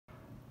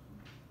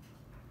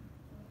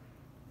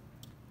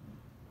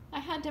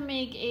had to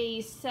make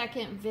a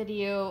second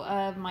video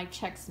of my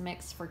Chex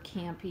mix for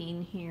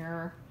camping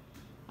here.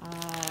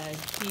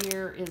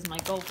 Here is my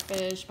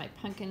goldfish, my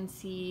pumpkin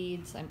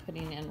seeds. I'm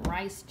putting in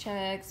rice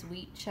Chex,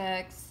 wheat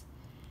Chex,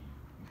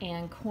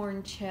 and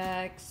corn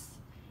Chex.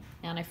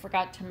 And I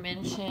forgot to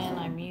mention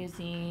I'm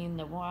using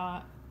the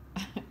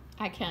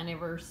I can't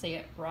ever say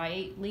it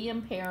right.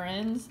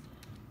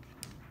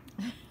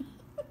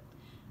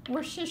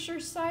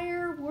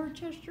 Worcestershire.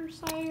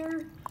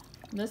 Worcestershire.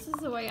 This is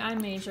the way I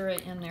measure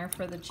it in there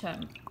for the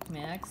Chex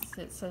mix.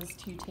 It says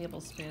 2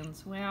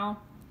 tablespoons. Well,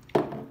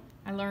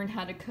 I learned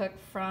how to cook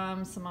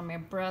from some of my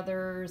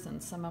brothers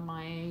and some of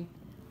my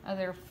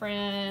other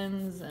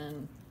friends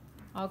and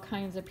all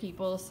kinds of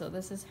people. So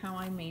this is how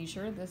I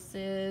measure. This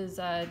is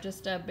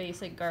just a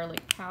basic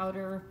garlic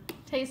powder.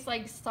 Tastes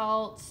like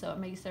salt, so it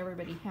makes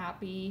everybody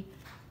happy.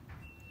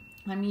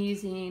 I'm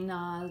using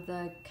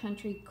the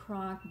Country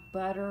Crock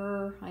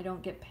butter. I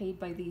don't get paid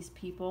by these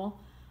people,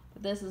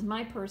 but this is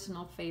my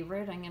personal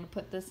favorite. I'm going to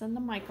put this in the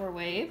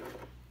microwave.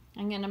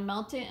 I'm going to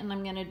melt it and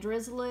I'm going to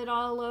drizzle it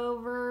all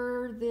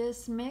over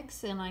this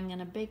mix, and I'm going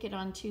to bake it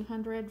on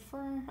 200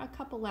 for a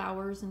couple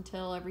hours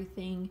until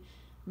everything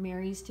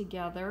marries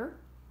together.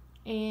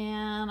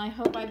 And I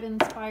hope I've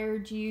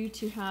inspired you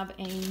to have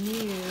a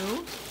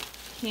new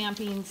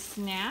camping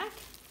snack.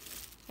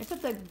 I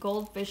put the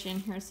goldfish in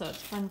here so it's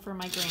fun for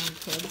my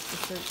grandkids to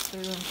search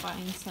through and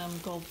find some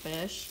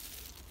goldfish.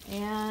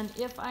 And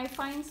if I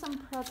find some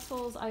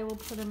pretzels, I will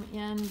put them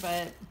in,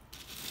 but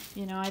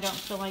you know, I don't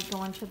feel like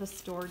going to the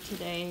store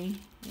today.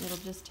 It'll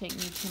just take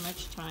me too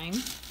much time.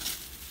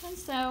 And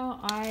so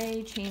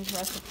I change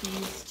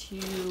recipes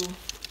to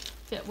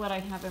fit what I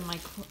have in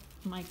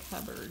my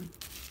cupboard.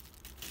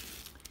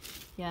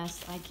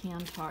 Yes, I can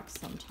talk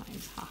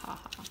sometimes. Ha ha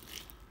ha.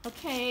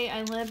 Okay,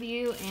 I love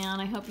you,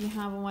 and I hope you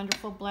have a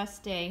wonderful,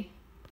 blessed day.